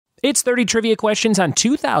It's 30 trivia questions on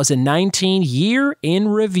 2019 Year in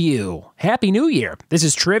Review. Happy New Year. This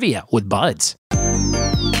is Trivia with Buds.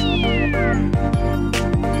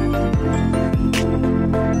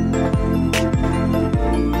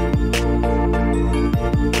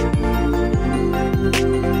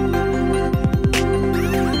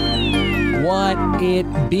 What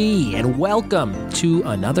it be, and welcome to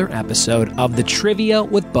another episode of the Trivia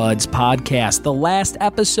with Buds podcast, the last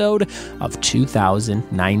episode of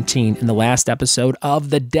 2019 and the last episode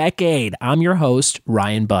of the decade. I'm your host,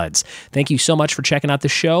 Ryan Buds. Thank you so much for checking out the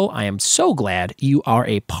show. I am so glad you are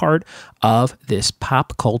a part of this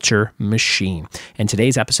pop culture machine. And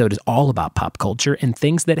today's episode is all about pop culture and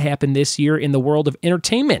things that happened this year in the world of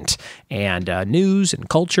entertainment and news and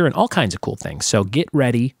culture and all kinds of cool things. So get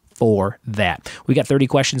ready for that. We got 30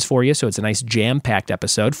 questions for you, so it's a nice jam-packed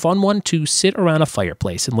episode. Fun one to sit around a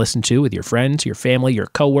fireplace and listen to with your friends, your family, your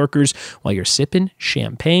coworkers while you're sipping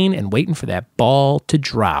champagne and waiting for that ball to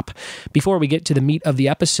drop. Before we get to the meat of the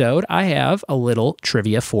episode, I have a little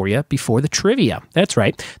trivia for you before the trivia. That's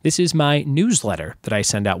right. This is my newsletter that I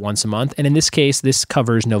send out once a month, and in this case, this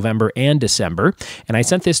covers November and December, and I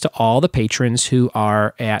sent this to all the patrons who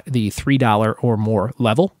are at the $3 or more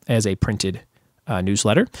level as a printed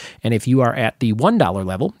newsletter. And if you are at the $1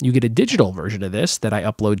 level, you get a digital version of this that I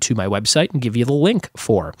upload to my website and give you the link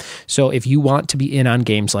for. So if you want to be in on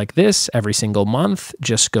games like this every single month,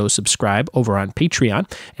 just go subscribe over on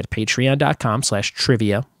Patreon at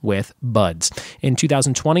patreon.com/trivia with buds. In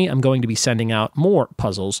 2020, I'm going to be sending out more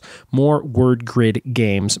puzzles, more word grid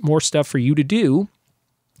games, more stuff for you to do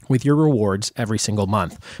with your rewards every single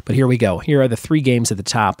month. But here we go. Here are the 3 games at the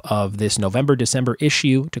top of this November-December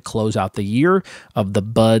issue to close out the year of the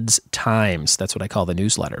Buds Times. That's what I call the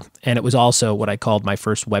newsletter. And it was also what I called my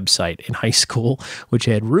first website in high school, which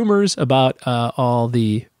had rumors about all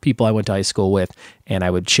the people I went to high school with, and I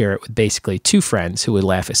would share it with basically 2 friends who would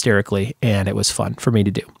laugh hysterically, and it was fun for me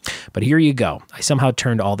to do. But here you go. I somehow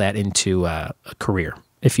turned all that into a career,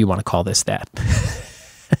 if you want to call this that.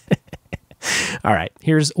 All right,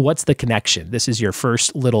 here's what's the connection. This is your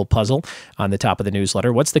first little puzzle on the top of the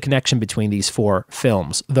newsletter. What's the connection between these 4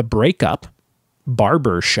 films? The Breakup,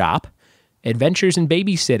 Barber Shop, Adventures in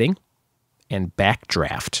Babysitting, and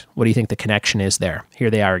Backdraft. What do you think the connection is there? Here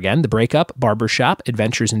they are again. The Breakup, Barber Shop,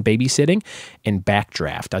 Adventures in Babysitting, and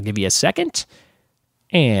Backdraft. I'll give you a second.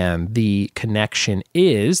 And the connection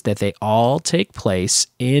is that they all take place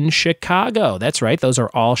in Chicago. That's right. Those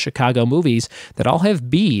are all Chicago movies that all have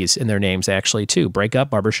B's in their names, actually, too. Breakup,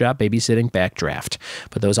 Barbershop, Babysitting, Backdraft.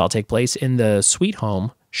 But those all take place in the Sweet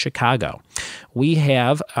Home, Chicago. We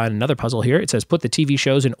have another puzzle here. It says, put the TV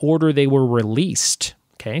shows in order they were released.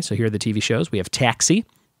 Okay, so here are the TV shows. We have Taxi,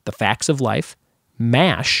 The Facts of Life,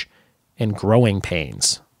 MASH, and Growing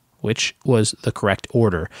Pains. Which was the correct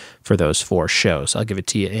order for those 4 shows? I'll give it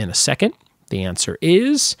to you in a second. The answer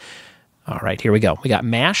is, all right, here we go. We got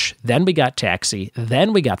MASH, then we got Taxi,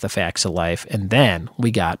 then we got The Facts of Life, and then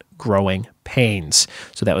we got Growing Pains.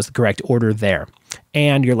 So that was the correct order there.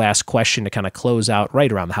 And your last question to kind of close out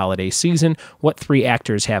right around the holiday season, what 3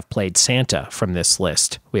 actors have played Santa from this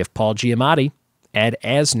list? We have Paul Giamatti, Ed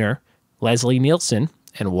Asner, Leslie Nielsen,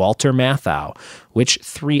 and Walter Matthau. Which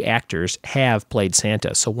 3 actors have played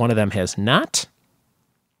Santa? So one of them has not.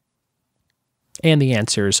 And the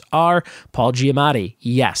answers are Paul Giamatti.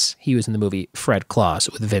 Yes, he was in the movie Fred Claus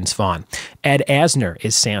with Vince Vaughn. Ed Asner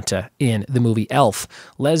is Santa in the movie Elf.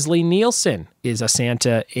 Leslie Nielsen is a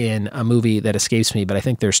Santa in a movie that escapes me, but I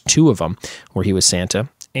think there's 2 of them where he was Santa.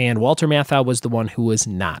 And Walter Matthau was the one who was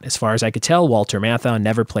not. As far as I could tell, Walter Matthau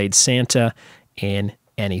never played Santa in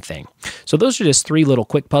anything. So those are just 3 little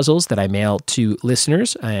quick puzzles that I mail to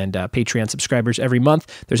listeners and Patreon subscribers every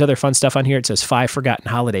month. There's other fun stuff on here. It says 5 forgotten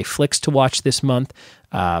holiday flicks to watch this month,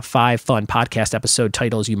 5 fun podcast episode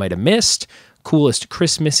titles you might have missed, coolest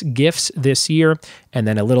Christmas gifts this year, and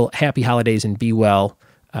then a little happy holidays and be well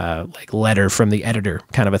like letter from the editor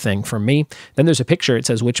kind of a thing from me. Then there's a picture. It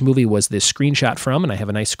says which movie was this screenshot from, and I have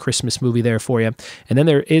a nice Christmas movie there for you. And then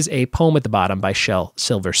there is a poem at the bottom by Shel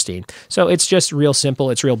Silverstein. So it's just real simple.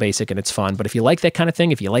 It's real basic, and it's fun. But if you like that kind of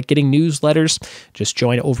thing, if you like getting newsletters, just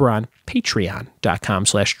join over on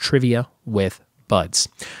patreon.com/trivia with buds.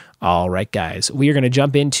 All right, guys, we are going to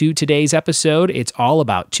jump into today's episode. It's all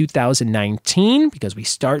about 2019 because we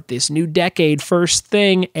start this new decade first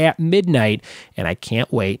thing at midnight, and I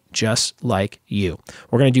can't wait, just like you.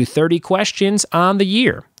 We're going to do 30 questions on the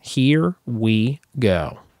year. Here we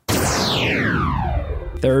go.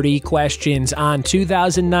 30 questions on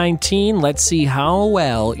 2019. Let's see how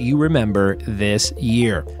well you remember this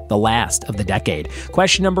year, the last of the decade.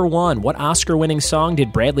 Question number 1. What Oscar-winning song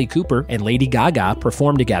did Bradley Cooper and Lady Gaga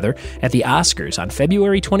perform together at the Oscars on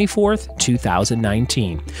February 24th,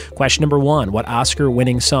 2019? Question number 1. What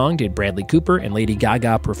Oscar-winning song did Bradley Cooper and Lady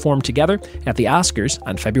Gaga perform together at the Oscars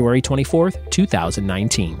on February 24th,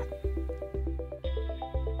 2019?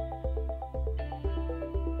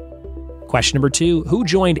 Question number 2, who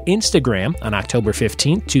joined Instagram on October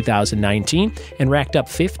 15, 2019, and racked up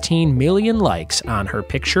 15 million likes on her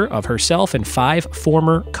picture of herself and 5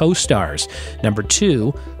 former co-stars? Number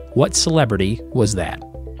 2, what celebrity was that?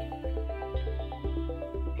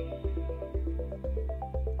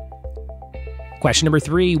 Question number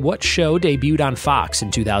 3, what show debuted on Fox in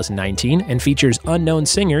 2019 and features unknown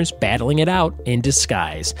singers battling it out in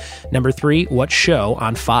disguise? Number 3, what show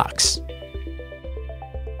on Fox?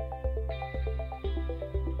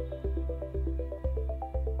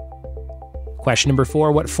 Question number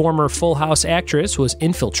 4, what former Full House actress was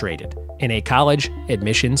infiltrated in a college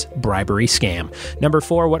admissions bribery scam? Number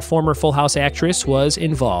 4, what former Full House actress was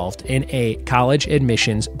involved in a college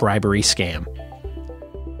admissions bribery scam?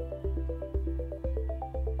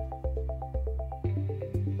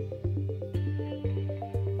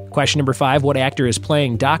 Question number 5, what actor is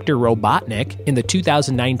playing Dr. Robotnik in the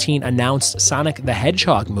 2019 announced Sonic the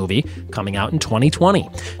Hedgehog movie coming out in 2020?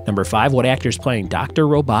 Number 5, what actor is playing Dr.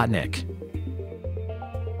 Robotnik?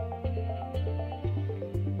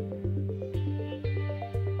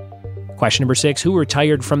 Question number 6, who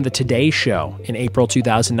retired from the Today Show in April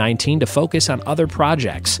 2019 to focus on other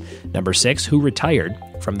projects? Number 6, who retired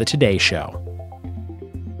from the Today Show?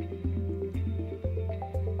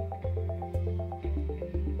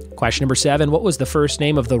 Question number 7, what was the first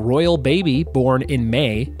name of the royal baby born in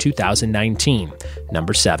May 2019?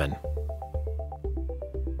 Number 7.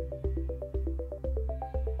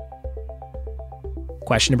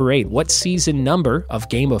 Question number 8, what season number of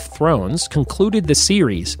Game of Thrones concluded the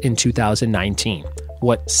series in 2019?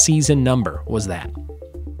 What season number was that?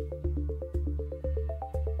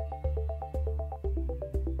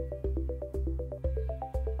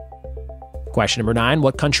 Question number 9,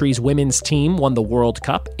 what country's women's team won the World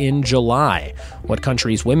Cup in July? What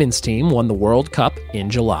country's women's team won the World Cup in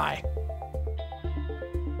July?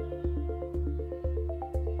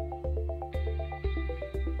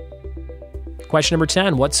 Question number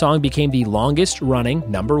 10, what song became the longest running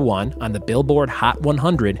number 1 on the Billboard Hot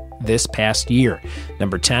 100 this past year?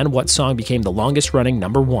 Number 10, what song became the longest running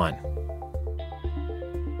number 1?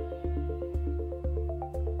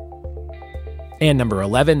 And number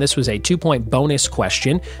 11, this was a 2-point bonus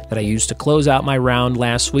question that I used to close out my round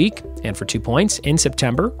last week. And for 2 points, in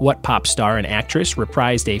September, what pop star and actress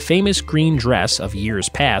reprised a famous green dress of years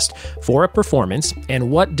past for a performance, and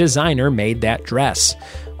what designer made that dress?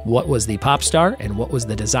 What was the pop star and what was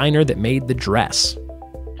the designer that made the dress?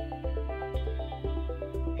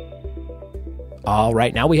 All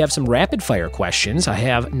right, now we have some rapid fire questions. I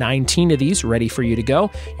have 19 of these ready for you to go.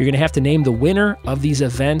 You're going to have to name the winner of these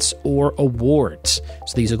events or awards.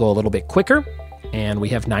 So these will go a little bit quicker, and we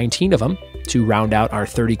have 19 of them to round out our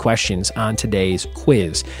 30 questions on today's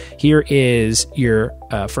quiz. Here is your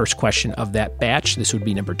first question of that batch. This would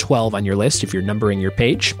be number 12 on your list if you're numbering your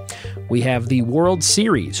page. We have the World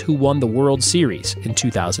Series. Who won the World Series in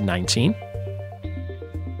 2019?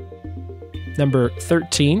 Number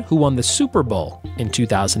 13, who won the Super Bowl in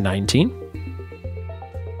 2019?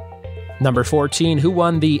 Number 14, who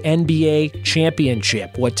won the NBA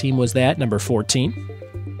championship? What team was that? Number 14.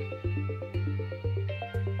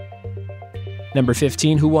 Number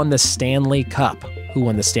 15, who won the Stanley Cup? Who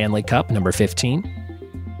won the Stanley Cup? Number 15.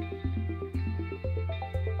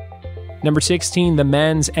 Number 16, the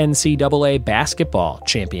men's NCAA basketball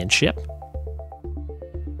championship.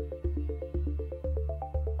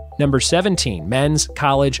 Number 17, men's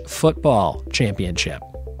college football championship.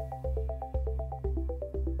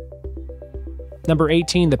 Number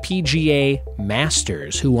 18, the PGA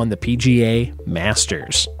Masters. Who won the PGA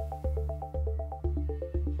Masters?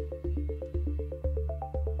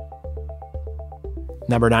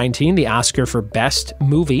 Number 19, the Oscar for Best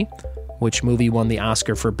Movie. Which movie won the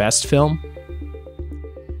Oscar for Best Film?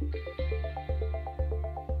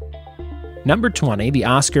 Number 20, the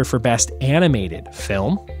Oscar for Best Animated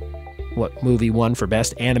Film. What movie won for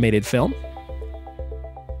Best Animated Film?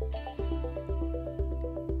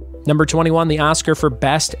 Number 21, the Oscar for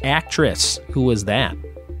Best Actress. Who was that?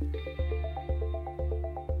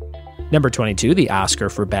 Number 22, the Oscar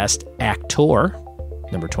for Best Actor.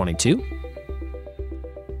 Number 22.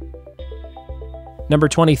 Number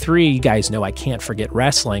 23, you guys know I can't forget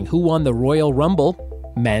wrestling. Who won the Royal Rumble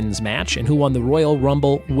men's match? And who won the Royal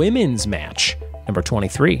Rumble women's match? Number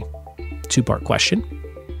 23. Two-part question.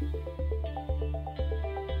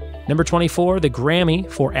 Number 24, the Grammy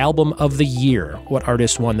for Album of the Year. What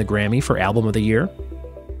artist won the Grammy for Album of the Year?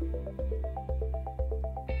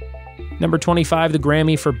 Number 25, the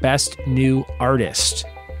Grammy for Best New Artist.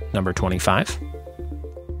 Number 25.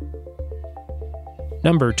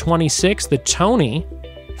 Number 26, the Tony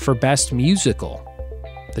for Best Musical.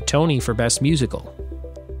 The Tony for Best Musical.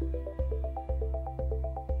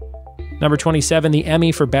 Number 27, the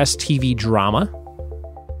Emmy for Best TV Drama.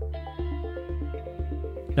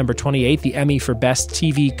 Number 28, the Emmy for Best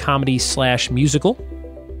TV Comedy/Musical.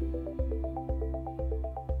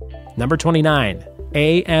 Number 29,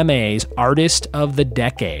 AMA's Artist of the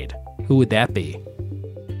Decade. Who would that be?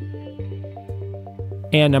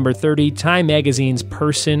 And number 30, Time Magazine's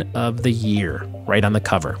Person of the Year, right on the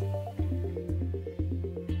cover.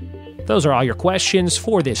 Those are all your questions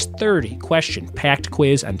for this 30-question packed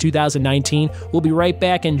quiz on 2019. We'll be right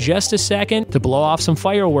back in just a second to blow off some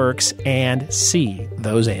fireworks and see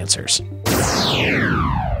those answers.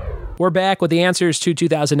 We're back with the answers to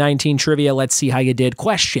 2019 trivia. Let's see how you did.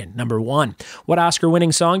 Question number 1. What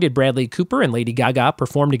Oscar-winning song did Bradley Cooper and Lady Gaga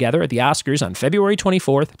perform together at the Oscars on February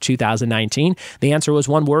 24th, 2019? The answer was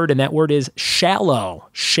one word, and that word is shallow.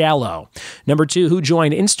 Shallow. Number 2, who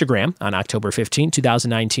joined Instagram on October 15,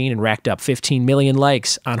 2019 and racked up 15 million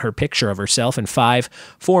likes on her picture of herself and 5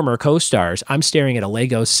 former co-stars? I'm staring at a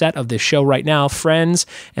Lego set of this show right now. Friends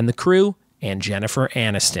and the crew and Jennifer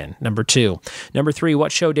Aniston. Number 2. Number 3,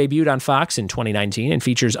 what show debuted on Fox in 2019 and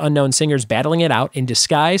features unknown singers battling it out in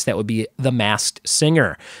disguise? That would be The Masked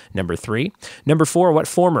Singer. Number 3. Number 4, what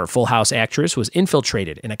former Full House actress was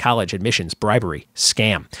infiltrated in a college admissions bribery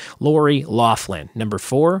scam? Lori Loughlin. Number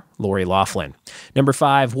 4, Lori Loughlin. Number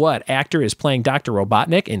 5, what actor is playing Dr.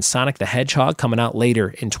 Robotnik in Sonic the Hedgehog coming out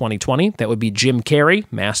later in 2020? That would be Jim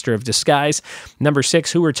Carrey, Master of Disguise. Number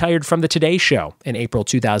 6, who retired from The Today Show in April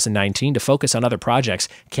 2019 to focus on other projects?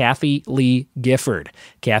 Kathy Lee Gifford.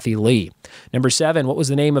 Kathy Lee. Number 7, what was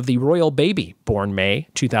the name of the royal baby born May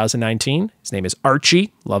 2019? His name is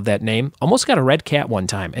Archie. Love that name. Almost got a red cat one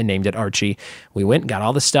time and named it Archie. We went and got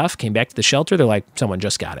all the stuff, came back to the shelter. They're like, someone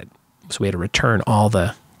just got it. So we had to return all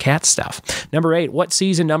the cat stuff. Number 8, what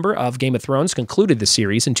season number of Game of Thrones concluded the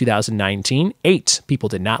series in 2019? 8. People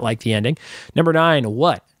did not like the ending. Number 9,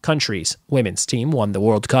 what country's women's team won the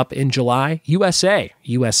World Cup in July? USA.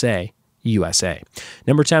 USA. USA.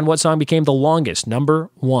 Number 10, what song became the longest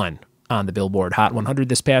number 1 on the Billboard Hot 100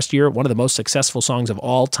 this past year? One of the most successful songs of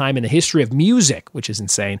all time in the history of music, which is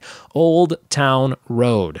insane. Old Town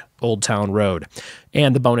Road. Old Town Road.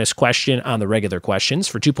 And the bonus question on the regular questions.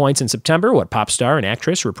 For 2 points in September, what pop star and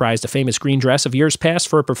actress reprised a famous green dress of years past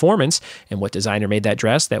for a performance? And what designer made that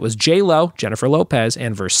dress? That was J.Lo, Jennifer Lopez,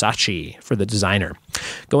 and Versace for the designer.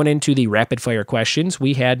 Going into the rapid fire questions,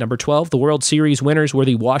 we had number 12, the World Series winners were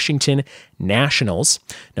the Washington Nationals.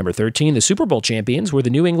 Number 13, the Super Bowl champions were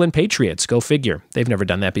the New England Patriots. Go figure. They've never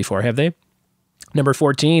done that before, have they? Number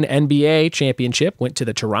 14, NBA championship went to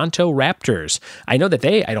the Toronto Raptors. I know that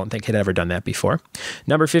I don't think had ever done that before.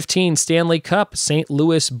 Number 15, Stanley Cup, St.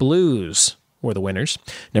 Louis Blues were the winners.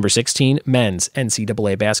 Number 16, men's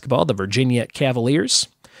NCAA basketball, the Virginia Cavaliers.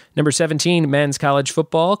 Number 17, men's college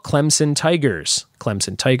football, Clemson Tigers.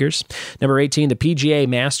 Clemson Tigers. Number 18, the PGA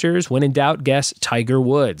Masters. When in doubt, guess Tiger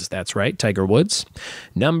Woods. That's right, Tiger Woods.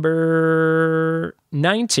 Number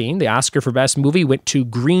 19, the Oscar for Best Movie went to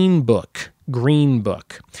Green Book. Green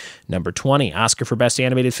Book. Number 20, Oscar for Best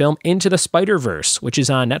Animated Film, Into the Spider-Verse, which is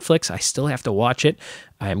on Netflix. I still have to watch it.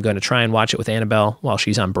 I'm going to try and watch it with Annabelle while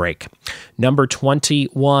she's on break. Number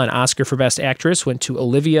 21, Oscar for Best Actress went to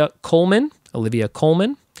Olivia Colman. Olivia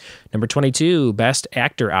Colman. Number 22, Best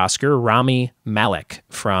Actor Oscar, Rami Malek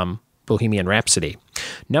from Bohemian Rhapsody.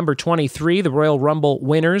 Number 23, the Royal Rumble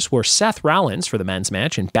winners were Seth Rollins for the men's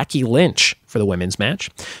match and Becky Lynch for the women's match.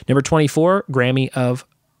 Number 24, Grammy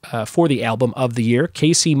for the album of the year,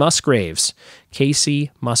 Casey Musgraves. Casey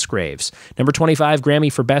Musgraves. Number 25,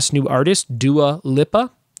 Grammy for Best New Artist, Dua Lipa.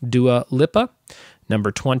 Dua Lipa.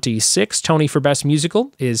 Number 26, Tony for Best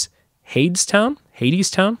Musical is Hadestown.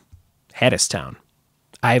 Hadestown.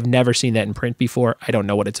 I've never seen that in print before. I don't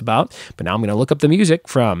know what it's about, but now I'm going to look up the music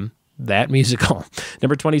from that musical.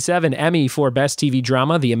 Number 27, Emmy for Best TV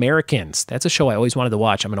Drama, The Americans. That's a show I always wanted to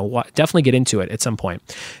watch. I'm going to definitely get into it at some point.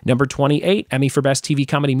 Number 28, Emmy for Best TV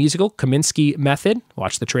Comedy Musical, Kominsky Method.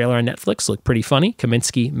 Watch the trailer on Netflix. Looked pretty funny.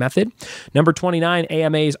 Kominsky Method. Number 29,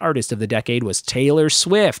 AMA's Artist of the Decade was Taylor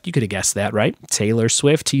Swift. You could have guessed that, right? Taylor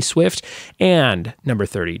Swift, T-Swift. And number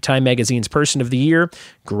 30, Time Magazine's Person of the Year,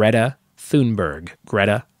 Greta Thunberg.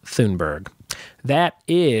 Greta Thunberg. That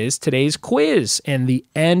is today's quiz and the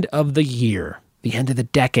end of the year, the end of the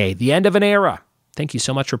decade, the end of an era. Thank you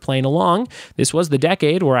so much for playing along. This was the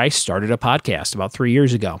decade where I started a podcast about 3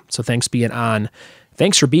 years ago. So thanks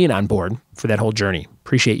for being on board for that whole journey.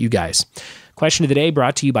 Appreciate you guys. Question of the day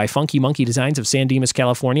brought to you by Funky Monkey Designs of San Dimas,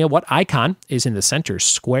 California. What icon is in the center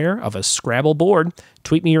square of a Scrabble board?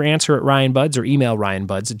 Tweet me your answer at RyanBuds or email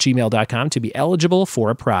ryanbuds@gmail.com to be eligible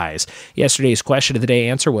for a prize. Yesterday's question of the day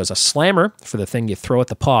answer was a slammer for the thing you throw at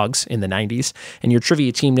the Pogs in the 90s. And your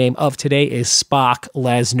trivia team name of today is Spock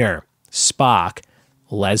Lesnar. Spock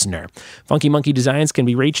Lesnar. Funky Monkey Designs can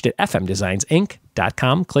be reached at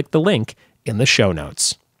fmdesignsinc.com. Click the link in the show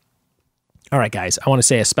notes. All right, guys, I want to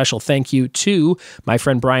say a special thank you to my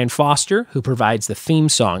friend Brian Foster, who provides the theme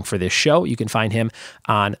song for this show. You can find him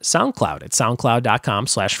on SoundCloud at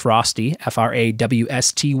soundcloud.com/Frosty,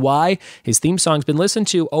 Frawsty. His theme song's been listened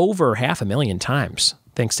to over 500,000 times,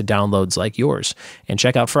 thanks to downloads like yours. And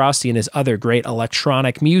check out Frosty and his other great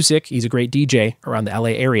electronic music. He's a great DJ around the LA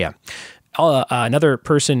area. Another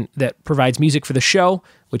person that provides music for the show,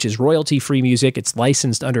 which is royalty-free music. It's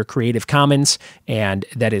licensed under Creative Commons, and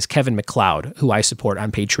that is Kevin MacLeod, who I support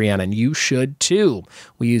on Patreon, and you should too.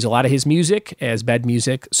 We use a lot of his music as bed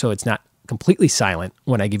music, so it's not completely silent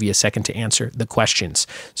when I give you a second to answer the questions.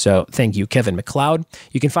 So thank you, Kevin MacLeod.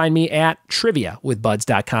 You can find me at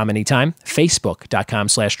triviawithbuds.com anytime,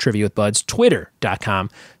 facebook.com/triviawithbuds,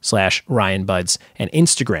 twitter.com/RyanBuds, and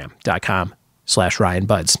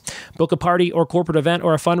instagram.com/RyanBuds. Book a party or corporate event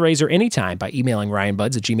or a fundraiser anytime by emailing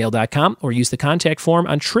ryanbuds@gmail.com or use the contact form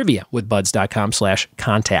on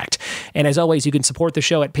triviawithbuds.com/contact. And as always, you can support the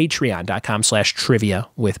show at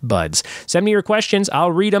patreon.com/triviawithbuds. Send me your questions.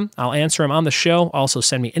 I'll read them. I'll answer them on the show. Also,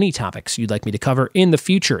 send me any topics you'd like me to cover in the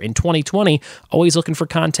future in 2020. Always looking for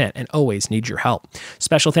content and always need your help.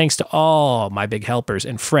 Special thanks to all my big helpers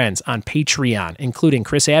and friends on Patreon, including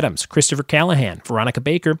Chris Adams, Christopher Callahan, Veronica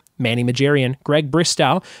Baker, Manny Majarian, Greg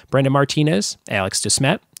Bristow, Brendan Martinez, Alex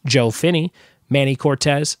DeSmet, Joe Finney, Manny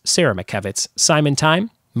Cortez, Sarah McKevitz, Simon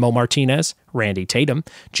Time, Mo Martinez, Randy Tatum,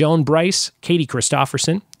 Joan Bryce, Katie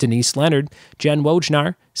Christofferson, Denise Leonard, Jen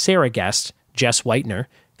Wojnar, Sarah Guest, Jess Whitener,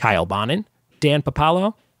 Kyle Bonin, Dan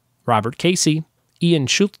Papalo, Robert Casey, Ian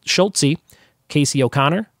Schultze, Casey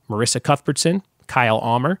O'Connor, Marissa Cuthbertson, Kyle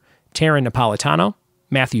Almer, Taryn Napolitano,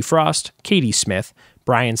 Matthew Frost, Katie Smith,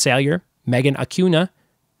 Brian Salyer, Megan Acuna,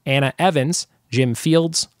 Anna Evans, Jim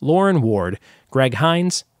Fields, Lauren Ward, Greg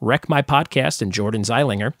Hines, Wreck My Podcast and Jordan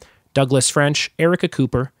Zeilinger, Douglas French, Erica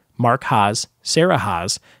Cooper, Mark Haas, Sarah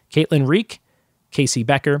Haas, Caitlin Reek, Casey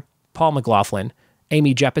Becker, Paul McLaughlin,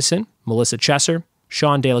 Amy Jeppesen, Melissa Chesser,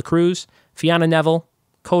 Sean De La Cruz, Fiona Neville,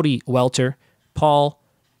 Cody Welter, Paul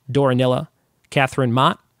Doranilla, Catherine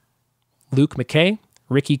Mott, Luke McKay,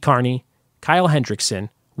 Ricky Carney, Kyle Hendrickson,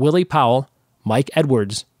 Willie Powell, Mike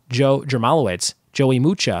Edwards, Joe Jermalowitz, Joey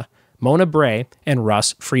Mucha, Mona Bray, and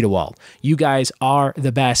Russ Friedewald. You guys are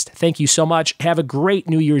the best. Thank you so much. Have a great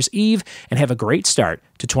New Year's Eve and have a great start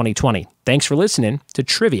to 2020. Thanks for listening to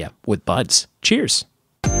Trivia with Buds. Cheers.